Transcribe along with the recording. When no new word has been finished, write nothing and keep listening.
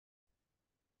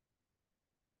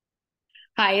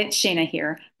Hi, it's Shayna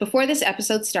here. Before this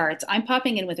episode starts, I'm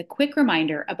popping in with a quick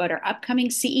reminder about our upcoming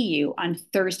CEU on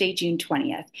Thursday, June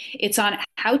 20th. It's on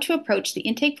how to approach the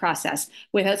intake process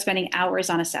without spending hours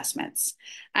on assessments.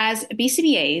 As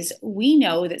BCBAs, we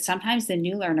know that sometimes the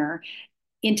new learner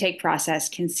intake process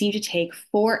can seem to take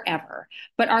forever,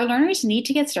 but our learners need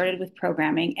to get started with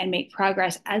programming and make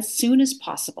progress as soon as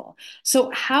possible.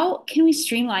 So, how can we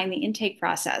streamline the intake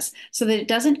process so that it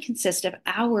doesn't consist of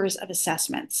hours of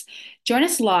assessments? Join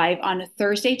us live on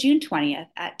Thursday, June 20th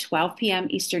at 12 p.m.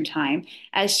 Eastern Time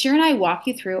as Shira and I walk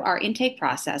you through our intake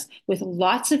process with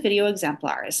lots of video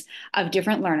exemplars of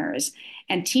different learners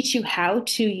and teach you how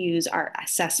to use our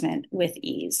assessment with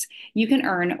ease. You can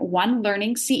earn one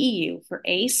learning CEU for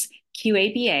ACE,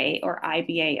 QABA, or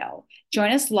IBAO.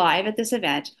 Join us live at this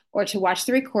event, or to watch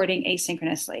the recording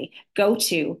asynchronously, go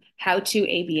to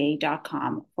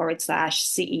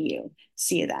howtoaba.com/CEU.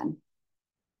 See you then.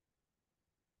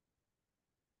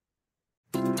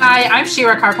 Hi, I'm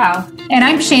Shira Carpel. And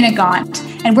I'm Shayna Gaunt,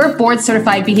 and we're board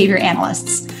certified behavior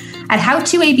analysts. At How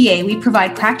to ABA, we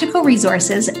provide practical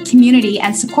resources, community,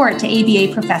 and support to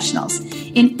ABA professionals.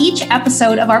 In each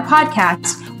episode of our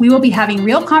podcast, we will be having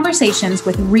real conversations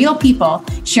with real people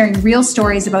sharing real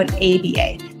stories about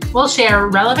ABA. We'll share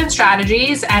relevant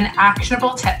strategies and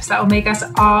actionable tips that will make us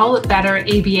all better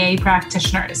ABA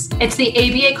practitioners. It's the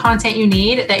ABA content you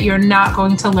need that you're not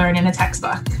going to learn in a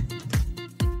textbook.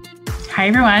 Hi,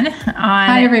 everyone.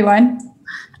 Hi, everyone.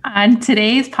 On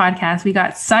today's podcast, we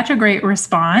got such a great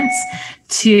response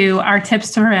to our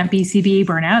tips to prevent BCBA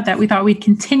burnout that we thought we'd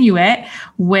continue it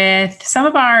with some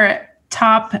of our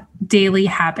top daily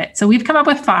habits. So we've come up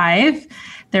with 5.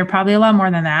 There are probably a lot more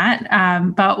than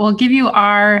that, but we'll give you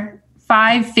our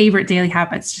 5 favorite daily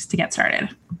habits just to get started.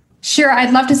 Sure.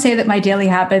 I'd love to say that my daily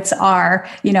habits are,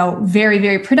 very,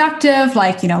 very productive,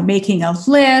 like, making of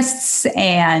lists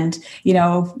and,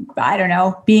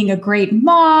 being a great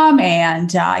mom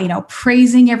and,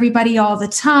 praising everybody all the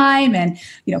time and,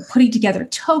 putting together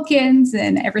tokens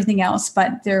and everything else,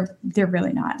 but they're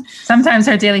really not. Sometimes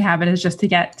our daily habit is just to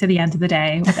get to the end of the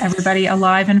day with everybody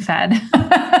alive and fed.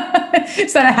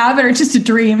 Is that a habit or just a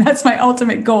dream? That's my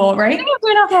ultimate goal, right? I think I'm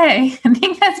doing okay. I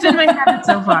think that's been my habit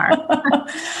so far.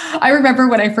 I remember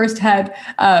when I first had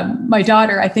my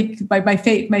daughter, I think my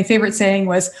favorite saying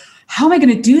was, how am I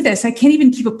going to do this? I can't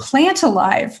even keep a plant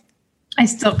alive. I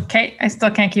still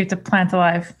can't keep the plant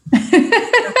alive.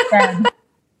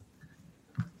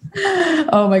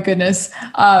 Oh my goodness.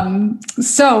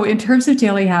 So in terms of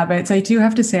daily habits, I do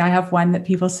have to say I have one that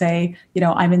people say,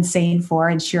 I'm insane for,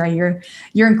 and Shira,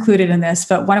 you're included in this,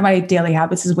 but one of my daily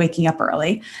habits is waking up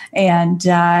early. And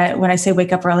when I say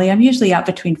wake up early, I'm usually up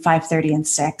between 5:30 and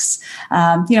 6.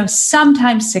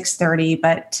 Sometimes 6:30,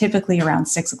 but typically around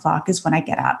 6 o'clock is when I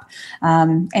get up.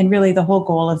 And really the whole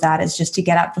goal of that is just to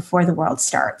get up before the world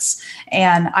starts.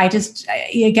 And I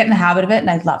get in the habit of it and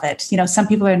I love it. Some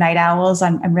people are night owls.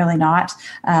 I'm really not.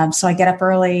 So I get up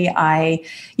early. I,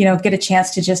 get a chance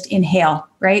to just inhale,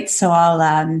 right? So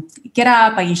I'll get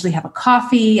up. I usually have a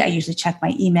coffee. I usually check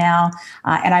my email.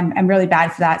 And I'm really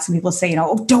bad for that. Some people say,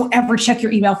 don't ever check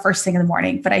your email first thing in the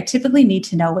morning. But I typically need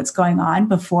to know what's going on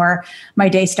before my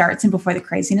day starts and before the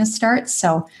craziness starts.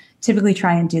 So typically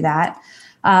try and do that.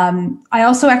 I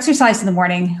also exercise in the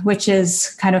morning, which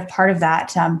is kind of part of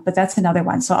that, but that's another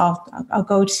one. So I'll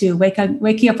go to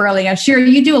waking up early. I'm sure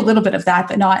you do a little bit of that,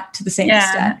 but not to the same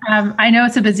extent. I know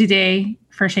it's a busy day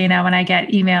for Shayna when I get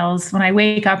emails, when I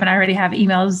wake up and I already have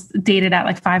emails dated at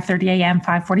like 5:30 a.m.,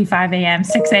 5:45 a.m.,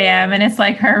 6 a.m. And it's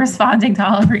like her responding to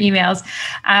all of her emails.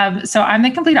 So I'm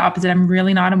the complete opposite. I'm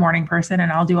really not a morning person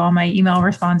and I'll do all my email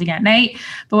responding at night.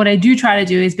 But what I do try to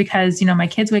do is because, my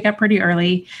kids wake up pretty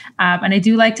early and I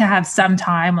do like to have some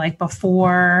time like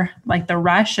before like the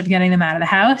rush of getting them out of the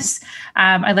house.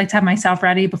 I'd like to have myself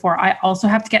ready before I also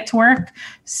have to get to work.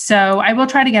 So I will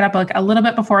try to get up like a little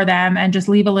bit before them and just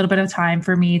leave a little bit of time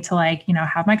for me to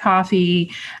have my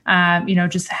coffee,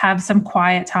 just have some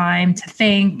quiet time to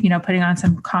think, putting on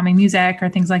some calming music or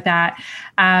things like that.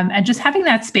 And just having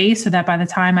that space so that by the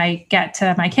time I get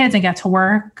to my kids and get to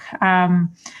work,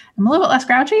 I'm a little bit less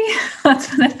grouchy. Let's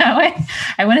put it that way.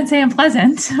 I wouldn't say I'm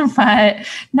pleasant, but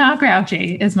not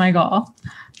grouchy is my goal.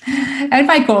 And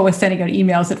my goal with sending out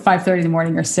emails at 5:30 in the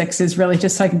morning or 6 is really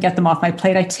just so I can get them off my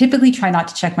plate. I typically try not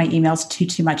to check my emails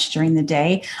too much during the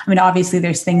day. I mean, obviously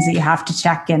there's things that you have to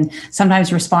check and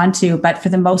sometimes respond to, but for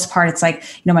the most part, it's like,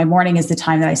 my morning is the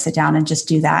time that I sit down and just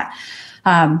do that.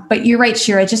 But you're right,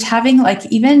 Shira, just having like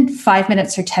even 5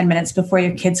 minutes or 10 minutes before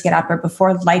your kids get up or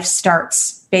before life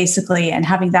starts basically, and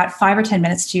having that 5 or 10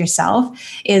 minutes to yourself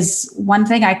is one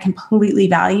thing I completely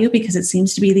value, because it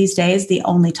seems to be these days the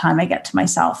only time I get to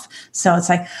myself. So it's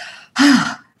like,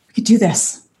 I could do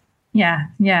this. Yeah.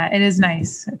 It is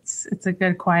nice. It's a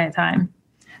good quiet time.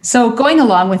 So going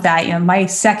along with that, my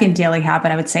second daily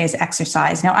habit, I would say, is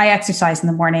exercise. Now, I exercise in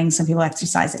the morning. Some people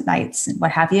exercise at nights and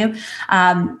what have you.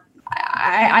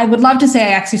 I would love to say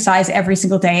I exercise every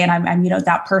single day and I'm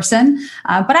that person.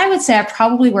 But I would say I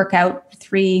probably work out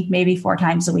 3, maybe 4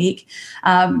 times a week.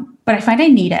 But I find I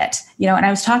need it, and I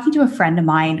was talking to a friend of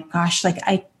mine,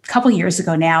 a couple years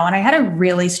ago now, and I had a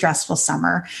really stressful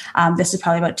summer. This is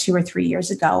probably about 2 or 3 years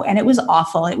ago. And it was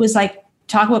awful. It was like,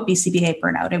 talk about BCBA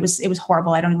burnout. It was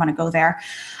horrible. I don't even want to go there.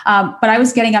 But I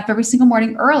was getting up every single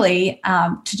morning early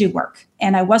to do work,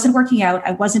 and I wasn't working out.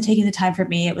 I wasn't taking the time for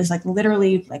me. It was like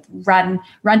literally like run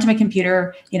to my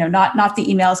computer, not the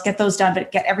emails, get those done,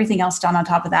 but get everything else done on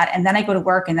top of that. And then I go to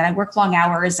work, and then I work long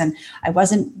hours, and I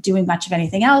wasn't doing much of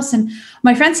anything else. And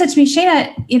my friend said to me,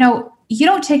 Shayna, you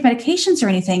don't take medications or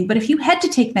anything, but if you had to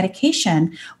take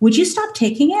medication, would you stop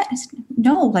taking it? I said,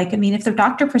 no, if the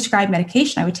doctor prescribed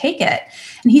medication, I would take it.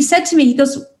 And he said to me, he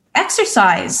goes,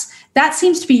 exercise, that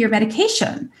seems to be your medication.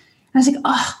 And I was like,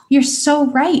 oh, you're so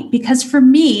right. Because for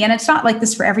me, and it's not like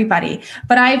this for everybody,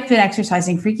 but I've been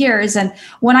exercising for years. And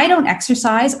when I don't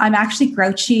exercise, I'm actually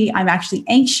grouchy. I'm actually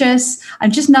anxious.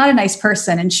 I'm just not a nice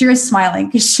person. And Shira's smiling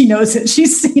because she knows it.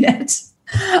 She's seen it.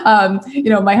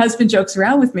 My husband jokes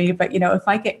around with me, but if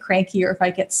I get cranky or if I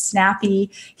get snappy,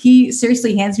 he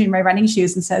seriously hands me my running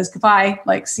shoes and says, goodbye,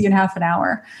 see you in half an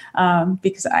hour.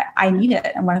 Because I need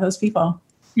it. I'm one of those people.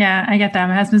 Yeah, I get that.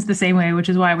 My husband's the same way, which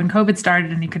is why when COVID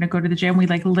started and he couldn't go to the gym, we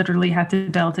literally had to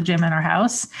build a gym in our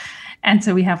house. And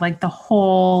so we have the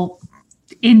whole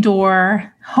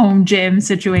indoor home gym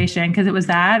situation, because it was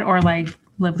that or live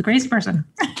with a crazy person.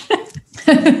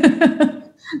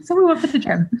 So we went to the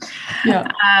gym.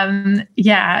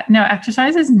 Yeah. No,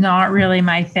 exercise is not really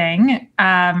my thing.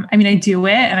 I do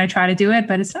it and I try to do it,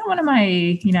 but it's not one of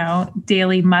my,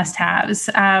 daily must-haves.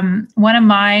 One of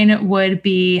mine would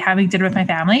be having dinner with my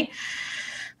family.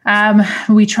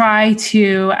 We try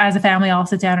to, as a family, all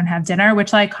sit down and have dinner, which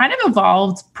kind of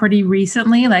evolved pretty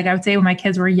recently. I would say when my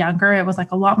kids were younger, it was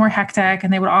a lot more hectic,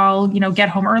 and they would all, get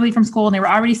home early from school and they were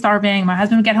already starving. My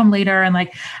husband would get home later. And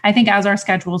I think as our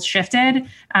schedules shifted,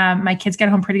 my kids get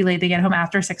home pretty late. They get home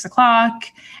after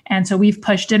 6:00. And so we've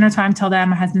pushed dinner time till then.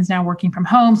 My husband's now working from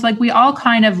home. So we all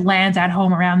kind of land at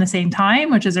home around the same time,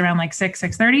 which is around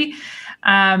 6:30.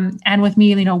 And with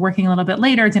me, working a little bit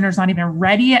later, dinner's not even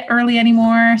ready early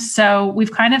anymore. So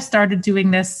we've kind of started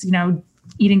doing this,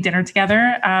 eating dinner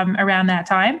together, around that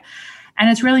time. And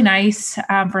it's really nice,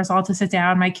 for us all to sit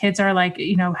down. My kids are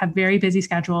have very busy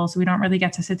schedules. So we don't really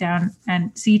get to sit down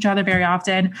and see each other very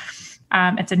often.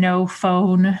 It's a no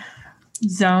phone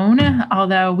zone,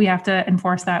 although we have to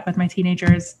enforce that with my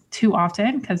teenagers too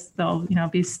often, because they'll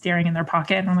be staring in their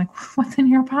pocket and I'm like, what's in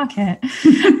your pocket?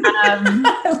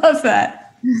 I love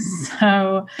that.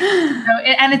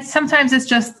 And it's sometimes it's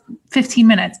just 15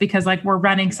 minutes because we're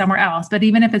running somewhere else, but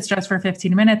even if it's just for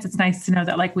 15 minutes, it's nice to know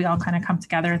that we all kind of come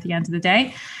together at the end of the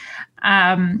day.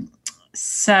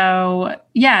 So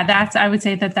yeah, I would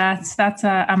say that's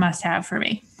a must-have for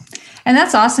me. And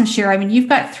that's awesome, Shira. You've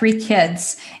got 3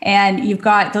 kids, and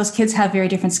those kids have very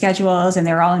different schedules, and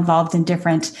they're all involved in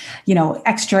different,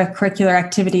 extracurricular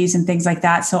activities and things like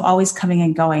that. So always coming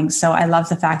and going. So I love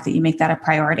the fact that you make that a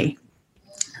priority.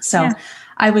 So yeah.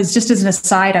 I was, just as an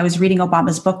aside, I was reading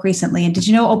Obama's book recently. And did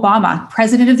you know Obama,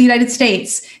 President of the United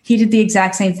States, he did the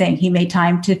exact same thing. He made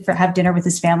time to have dinner with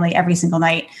his family every single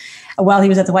night while he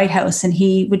was at the White House. And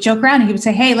he would joke around and he would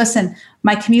say, hey, listen,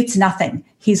 my commute's nothing.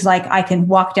 He's like, I can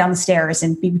walk down the stairs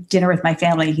and be dinner with my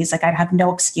family. He's like, I have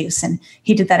no excuse. And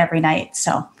he did that every night.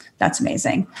 So that's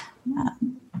amazing.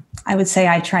 I would say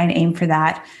I try and aim for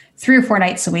that 3 or 4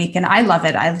 nights a week. And I love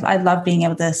it. I love being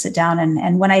able to sit down.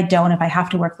 And when I don't, if I have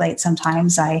to work late,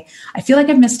 sometimes I feel like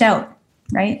I've missed out,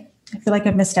 right? I feel like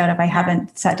I've missed out if I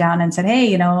haven't sat down and said,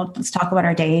 hey, let's talk about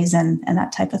our days and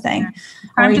that type of thing.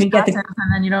 Yeah. Or even get and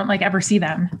then you don't ever see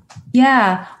them.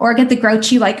 Yeah. Or get the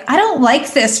grouchy, I don't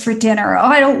like this for dinner. Oh,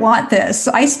 I don't want this.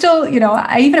 I still,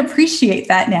 I even appreciate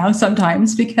that now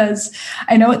sometimes, because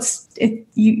I know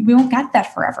we won't get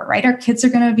that forever, right? Our kids are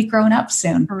going to be grown up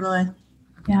soon. Totally.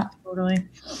 Yeah. Totally.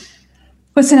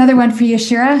 What's another one for you,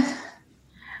 Shira?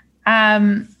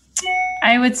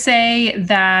 I would say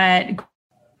that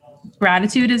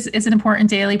gratitude is an important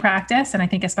daily practice. And I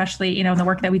think especially, in the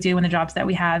work that we do and the jobs that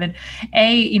we have, and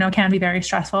can be very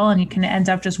stressful, and you can end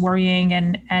up just worrying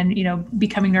and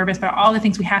becoming nervous about all the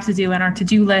things we have to do in our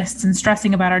to-do lists and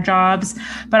stressing about our jobs,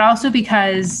 but also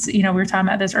because, we were talking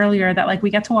about this earlier, that like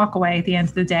we get to walk away at the end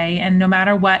of the day, and no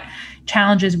matter what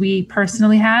challenges we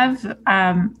personally have,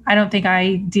 I don't think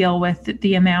I deal with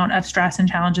the amount of stress and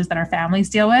challenges that our families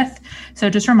deal with. So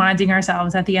just reminding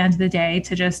ourselves at the end of the day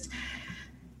to just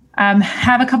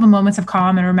have a couple moments of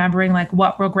calm and remembering like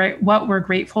what we're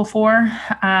grateful for,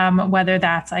 whether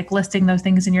that's like listing those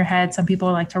things in your head. Some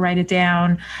people like to write it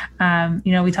down.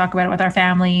 We talk about it with our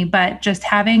family, but just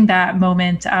having that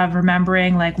moment of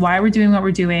remembering like why we're doing what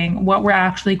we're doing, what we're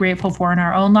actually grateful for in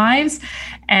our own lives,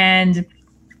 and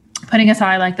putting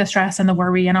aside like the stress and the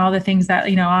worry and all the things that,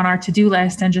 on our to-do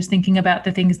list, and just thinking about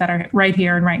the things that are right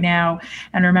here and right now,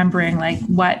 and remembering like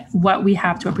what we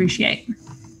have to appreciate.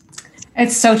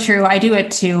 It's so true. I do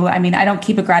it too. I mean, I don't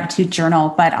keep a gratitude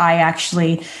journal, but I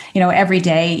actually, every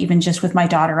day, even just with my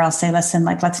daughter, I'll say, listen,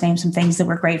 like, let's name some things that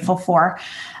we're grateful for.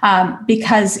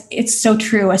 Because it's so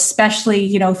true,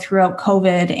 especially, throughout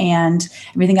COVID and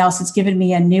everything else, it's given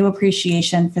me a new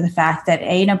appreciation for the fact that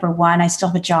number one, I still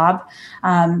have a job.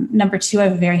 Number two, I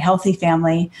have a very healthy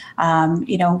family.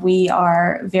 We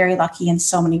are very lucky in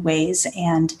so many ways,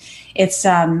 and it's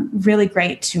really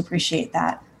great to appreciate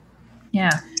that.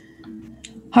 Yeah.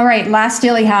 All right. Last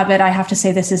daily habit. I have to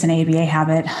say this is an ABA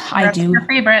habit. I do. Your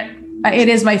favorite. It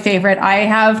is my favorite. I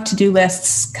have to-do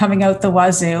lists coming out the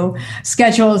wazoo,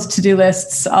 schedules, to-do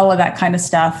lists, all of that kind of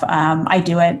stuff. I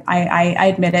do it. I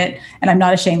admit it, and I'm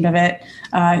not ashamed of it.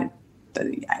 I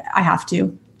have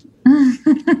to.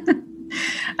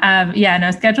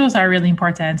 Schedules are really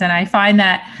important. And I find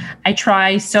that I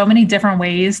try so many different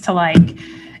ways to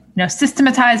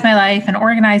systematize my life and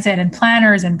organize it, and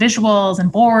planners and visuals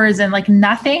and boards, and like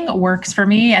nothing works for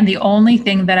me. And the only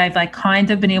thing that I've like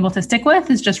kind of been able to stick with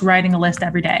is just writing a list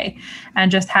every day, and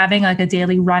just having like a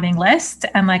daily running list.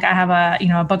 And like I have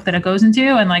a book that it goes into,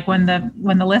 and like when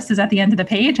the list is at the end of the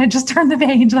page, I just turn the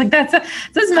page. Like that's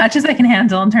as much as I can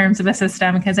handle in terms of a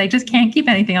system, because I just can't keep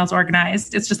anything else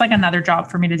organized. It's just like another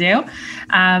job for me to do.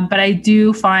 But I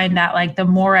do find that like the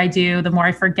more I do, the more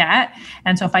I forget.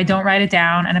 And so if I don't write it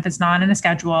down, and if it's not in a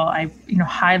schedule, I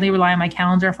highly rely on my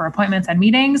calendar for appointments and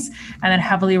meetings, and then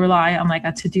heavily rely on like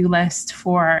a to-do list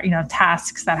for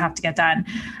tasks that have to get done.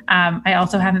 I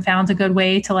also haven't found a good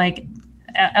way to like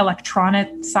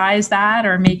electronicize that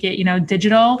or make it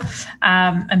digital.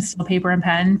 I'm still paper and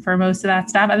pen for most of that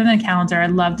stuff. Other than a calendar, I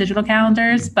love digital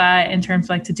calendars, but in terms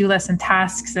of like to-do lists and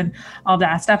tasks and all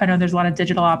that stuff, I know there's a lot of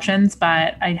digital options,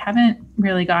 but I haven't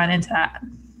really gone into that.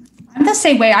 I'm the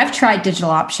same way. I've tried digital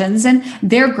options, and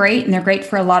they're great, and they're great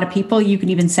for a lot of people. You can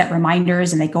even set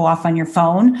reminders and they go off on your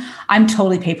phone. I'm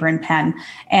totally paper and pen.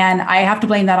 And I have to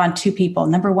blame that on two people.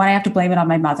 Number one, I have to blame it on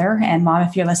my mother. And Mom,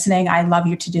 if you're listening, I love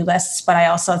your to-do lists, but I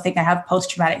also think I have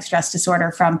post-traumatic stress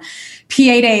disorder from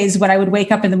PA days when I would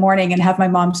wake up in the morning and have my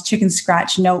mom's chicken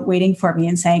scratch note waiting for me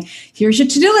and saying, here's your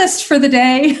to-do list for the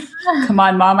day. Come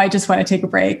on, Mom, I just want to take a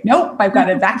break. Nope, I've got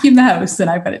to vacuum the house, and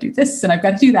I've got to do this, and I've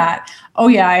got to do that. Oh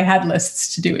yeah, I had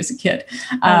lists to do as a kid.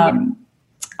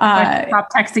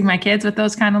 Stop texting my kids with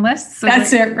those kind of lists. So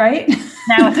that's it, right?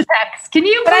 Now it's a text. Can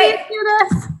you please do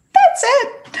this? That's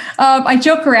it. I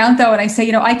joke around though, and I say,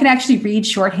 I can actually read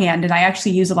shorthand, and I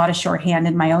actually use a lot of shorthand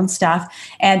in my own stuff,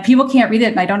 and people can't read it,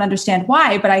 and I don't understand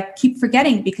why, but I keep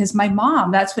forgetting because my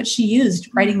mom, that's what she used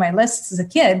writing my lists as a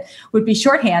kid, would be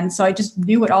shorthand. So I just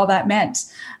knew what all that meant.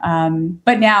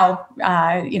 But now,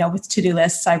 with to-do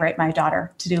lists, I write my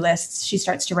daughter to-do lists. She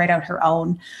starts to write out her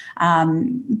own.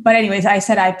 But anyways, I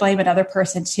said I blame another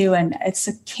person too, and it's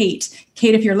Kate.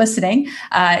 Kate, if you're listening,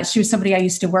 she was somebody I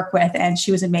used to work with, and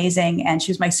she was amazing. And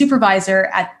she was my supervisor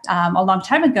at a long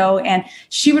time ago. And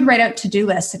she would write out to-do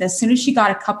lists. And as soon as she got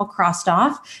a couple crossed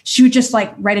off, she would just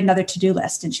like write another to-do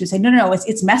list. And she would say, no,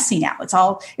 it's messy now.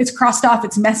 It's crossed off.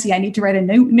 It's messy. I need to write a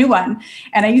new one.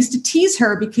 And I used to tease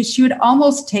her because she would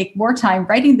almost take more time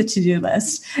writing the to-do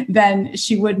list than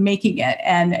she would making it.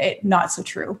 And not so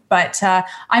true. But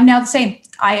I'm now the same.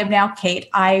 I am now Kate.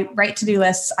 I write to-do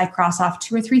lists. I cross off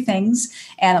 2 or 3 things,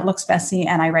 and it looks messy,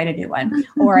 and I write a new one.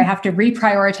 Or I have to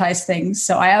reprioritize things.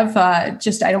 So I have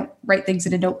I don't write things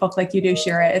in a notebook like you do,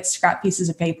 Shira. It's scrap pieces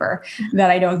of paper that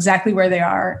I know exactly where they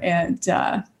are, and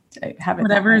I have it.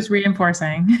 Whatever is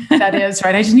reinforcing. That is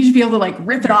right. I just need to be able to like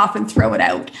rip it off and throw it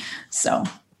out. So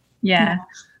yeah.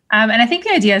 And I think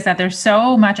the idea is that there's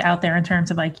so much out there in terms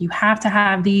of like, you have to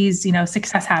have these,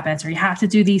 success habits, or you have to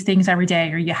do these things every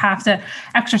day, or you have to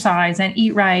exercise and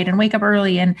eat right and wake up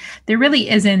early. And there really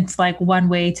isn't like one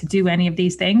way to do any of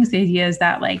these things. The idea is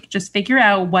that like, just figure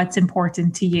out what's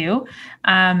important to you,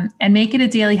 and make it a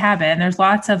daily habit. And there's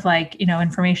lots of like,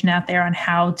 information out there on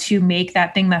how to make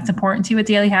that thing that's important to you a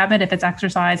daily habit. If it's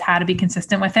exercise, how to be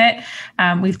consistent with it.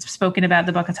 We've spoken about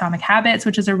the book Atomic Habits,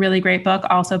 which is a really great book,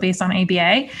 also based on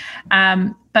ABA.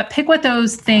 But pick what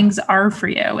those things are for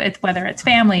you. Whether it's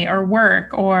family or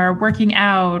work or working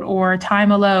out or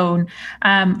time alone.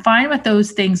 Find what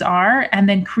those things are and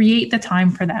then create the time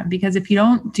for them. Because if you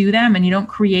don't do them and you don't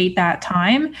create that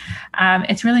time,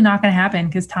 it's really not going to happen,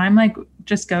 because time like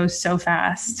just goes so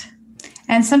fast.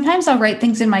 And sometimes I'll write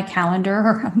things in my calendar,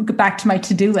 or go back to my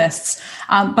to-do lists,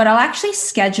 but I'll actually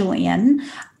schedule in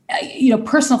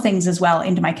personal things as well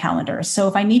into my calendar. So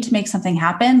if I need to make something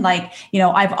happen, like,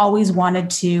 I've always wanted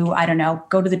to, I don't know,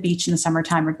 go to the beach in the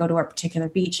summertime or go to a particular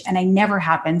beach, and it never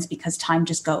happens because time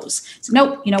just goes. So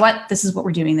nope, you know what? This is what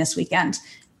we're doing this weekend.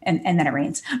 And then it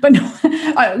rains, but no,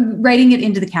 writing it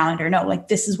into the calendar. No, like,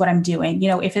 this is what I'm doing.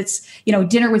 If it's,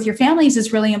 dinner with your families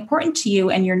is really important to you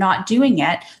and you're not doing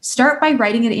it, start by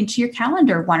writing it into your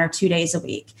calendar 1 or 2 days a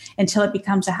week until it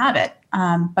becomes a habit.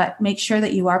 But make sure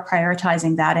that you are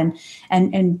prioritizing that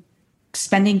and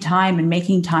spending time and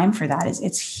making time for that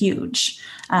it's huge.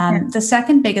 The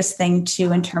second biggest thing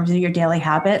too, in terms of your daily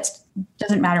habits,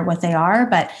 doesn't matter what they are,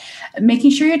 but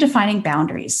making sure you're defining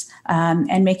boundaries,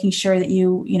 and making sure that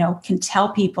you can tell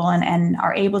people and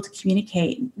are able to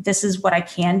communicate, this is what I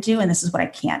can do and this is what I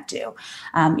can't do.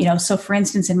 So for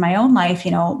instance, in my own life,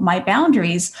 my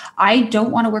boundaries, I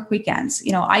don't want to work weekends.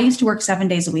 I used to work 7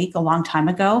 days a week a long time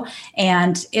ago,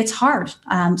 and it's hard.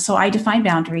 So I define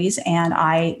boundaries, and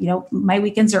my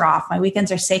weekends are off. My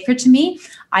weekends are sacred to me.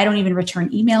 I don't even return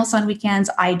emails on weekends.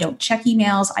 I don't check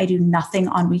emails. I do nothing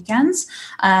on weekends.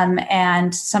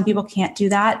 And some people can't do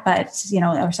that, but,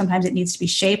 or sometimes it needs to be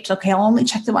shaped. Okay, I'll only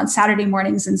check them on Saturday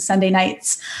mornings and Sunday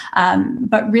nights.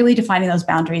 But really defining those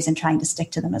boundaries and trying to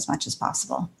stick to them as much as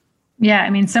possible. Yeah.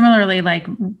 I mean, similarly, like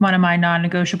one of my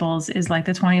non-negotiables is like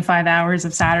the 25 hours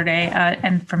of Saturday,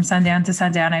 and from sundown to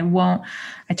sundown,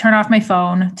 I turn off my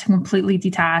phone to completely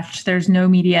detach. There's no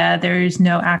media, there's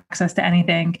no access to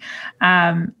anything.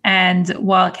 And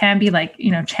while it can be like,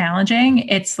 challenging,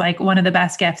 it's like one of the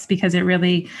best gifts, because it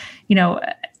really,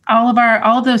 all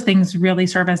of those things really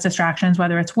serve as distractions,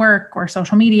 whether it's work or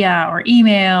social media or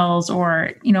emails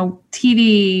or,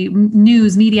 TV,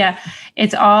 news, media.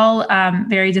 It's all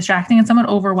very distracting and somewhat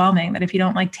overwhelming, that if you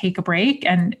don't like take a break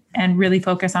and really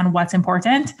focus on what's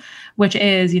important, which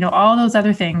is, all those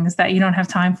other things that you don't have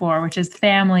time for, which is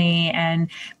family and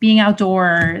being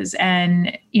outdoors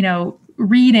and,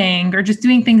 reading or just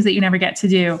doing things that you never get to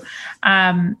do.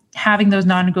 Having those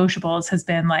non-negotiables has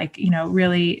been like,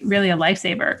 really, really a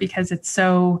lifesaver, because it's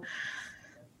so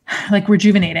like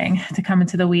rejuvenating to come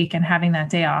into the week and having that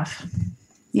day off.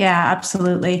 Yeah,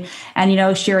 absolutely.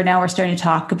 And, Shira, now we're starting to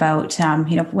talk about,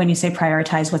 when you say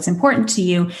prioritize what's important to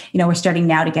you, we're starting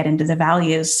now to get into the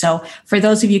values. So for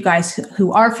those of you guys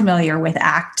who are familiar with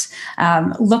ACT,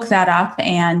 look that up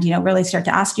and, really start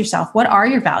to ask yourself, what are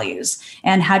your values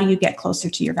and how do you get closer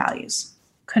to your values?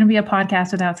 Couldn't be a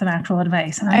podcast without some actual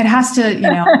advice. Huh? It has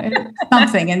to,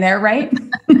 something in there, right?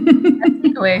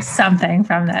 Take away something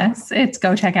from this. It's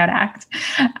go check out ACT.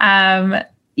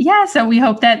 Yeah. So we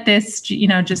hope that this,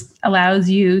 just allows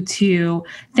you to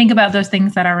think about those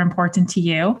things that are important to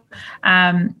you.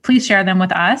 Please share them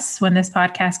with us when this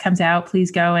podcast comes out. Please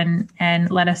go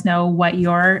and let us know what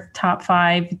your top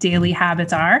 5 daily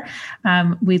habits are.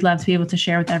 We'd love to be able to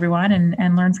share with everyone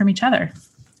and learn from each other.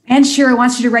 And Shira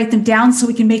wants you to write them down so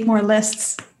we can make more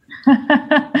lists.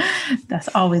 That's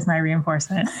always my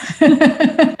reinforcement.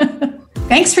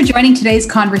 Thanks for joining today's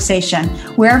conversation.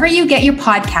 Wherever you get your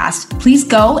podcast, please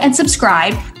go and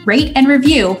subscribe, rate, and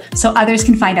review so others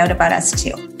can find out about us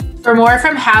too. For more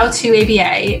from How to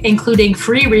ABA, including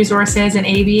free resources and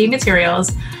ABA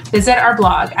materials, visit our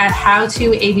blog at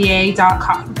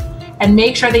howtoaba.com. And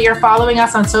make sure that you're following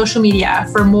us on social media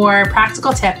for more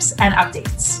practical tips and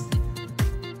updates.